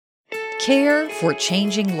Care for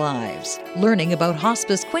changing lives. Learning about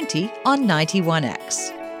Hospice Quinte on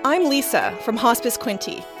 91X. I'm Lisa from Hospice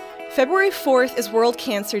Quinte. February 4th is World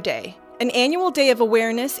Cancer Day, an annual day of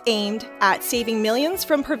awareness aimed at saving millions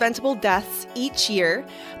from preventable deaths each year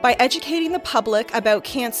by educating the public about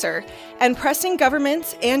cancer and pressing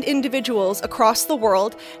governments and individuals across the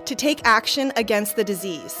world to take action against the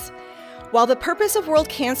disease. While the purpose of World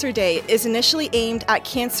Cancer Day is initially aimed at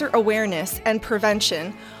cancer awareness and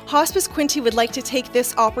prevention, Hospice Quinte would like to take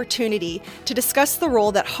this opportunity to discuss the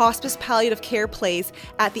role that hospice palliative care plays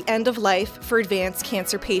at the end of life for advanced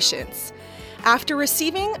cancer patients. After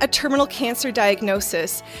receiving a terminal cancer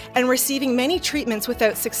diagnosis and receiving many treatments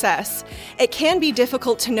without success, it can be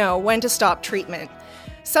difficult to know when to stop treatment.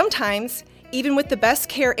 Sometimes, even with the best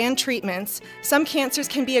care and treatments, some cancers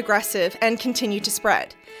can be aggressive and continue to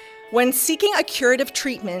spread. When seeking a curative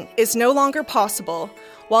treatment is no longer possible,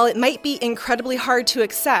 while it might be incredibly hard to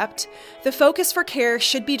accept, the focus for care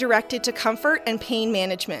should be directed to comfort and pain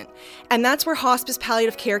management, and that's where hospice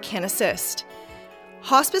palliative care can assist.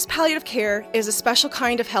 Hospice palliative care is a special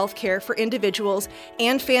kind of health care for individuals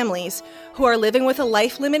and families who are living with a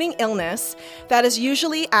life-limiting illness that is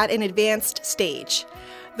usually at an advanced stage.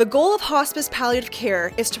 The goal of hospice palliative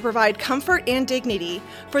care is to provide comfort and dignity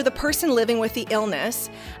for the person living with the illness,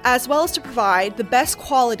 as well as to provide the best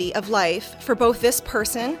quality of life for both this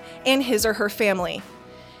person and his or her family.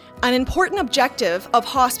 An important objective of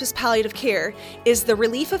hospice palliative care is the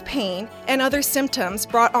relief of pain and other symptoms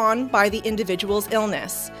brought on by the individual's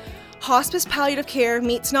illness. Hospice palliative care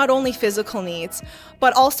meets not only physical needs,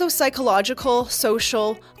 but also psychological,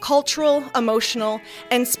 social, cultural, emotional,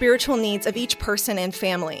 and spiritual needs of each person and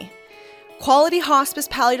family. Quality hospice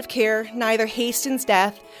palliative care neither hastens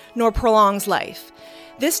death nor prolongs life.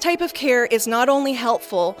 This type of care is not only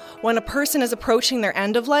helpful when a person is approaching their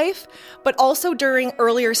end of life, but also during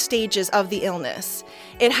earlier stages of the illness.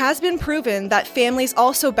 It has been proven that families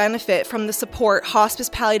also benefit from the support hospice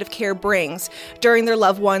palliative care brings during their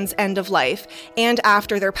loved one's end of life and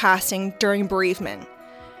after their passing during bereavement.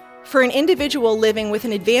 For an individual living with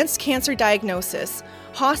an advanced cancer diagnosis,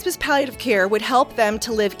 hospice palliative care would help them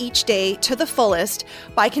to live each day to the fullest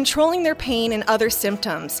by controlling their pain and other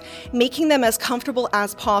symptoms, making them as comfortable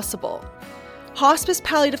as possible. Hospice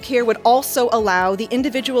palliative care would also allow the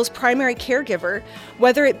individual's primary caregiver,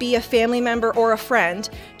 whether it be a family member or a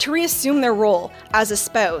friend, to reassume their role as a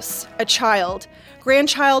spouse, a child,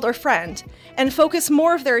 grandchild, or friend, and focus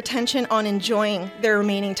more of their attention on enjoying their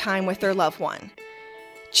remaining time with their loved one.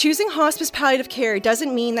 Choosing hospice palliative care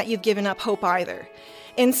doesn't mean that you've given up hope either.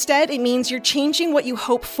 Instead, it means you're changing what you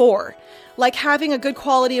hope for, like having a good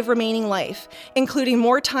quality of remaining life, including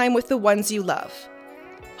more time with the ones you love.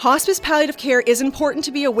 Hospice palliative care is important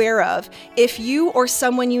to be aware of if you or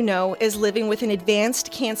someone you know is living with an advanced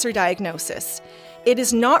cancer diagnosis. It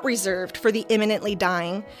is not reserved for the imminently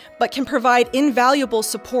dying, but can provide invaluable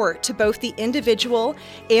support to both the individual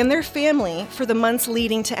and their family for the months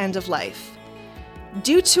leading to end of life.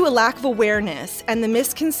 Due to a lack of awareness and the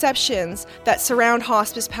misconceptions that surround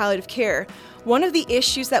hospice palliative care, one of the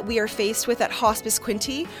issues that we are faced with at Hospice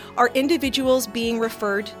Quinte are individuals being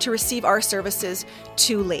referred to receive our services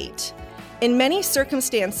too late. In many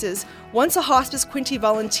circumstances, once a Hospice Quinte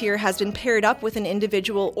volunteer has been paired up with an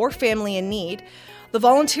individual or family in need, the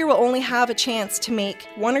volunteer will only have a chance to make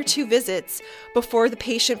 1 or 2 visits before the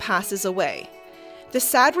patient passes away. The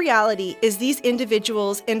sad reality is these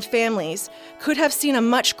individuals and families could have seen a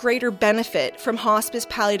much greater benefit from hospice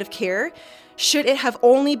palliative care should it have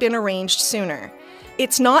only been arranged sooner.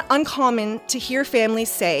 It's not uncommon to hear families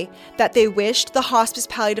say that they wished the hospice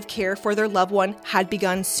palliative care for their loved one had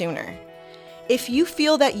begun sooner. If you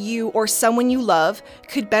feel that you or someone you love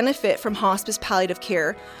could benefit from hospice palliative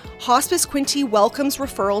care, Hospice Quinte welcomes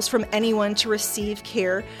referrals from anyone to receive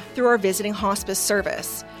care through our visiting hospice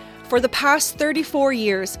service. For the past 34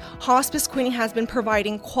 years, Hospice Quinte has been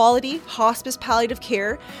providing quality hospice palliative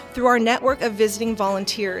care through our network of visiting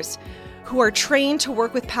volunteers who are trained to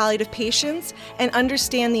work with palliative patients and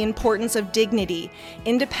understand the importance of dignity,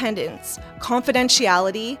 independence,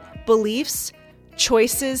 confidentiality, beliefs,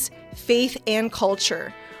 choices, faith, and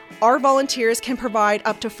culture. Our volunteers can provide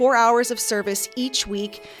up to 4 hours of service each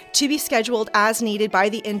week to be scheduled as needed by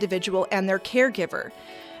the individual and their caregiver.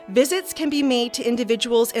 Visits can be made to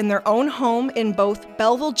individuals in their own home in both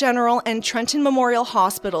Belleville General and Trenton Memorial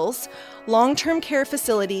Hospitals, long-term care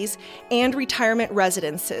facilities, and retirement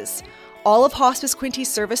residences. All of Hospice Quinte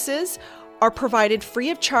services are provided free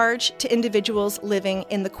of charge to individuals living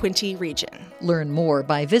in the Quinte region. Learn more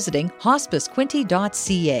by visiting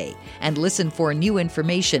hospicequinte.ca and listen for new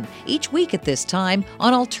information each week at this time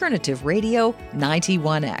on Alternative Radio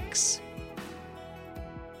 91X.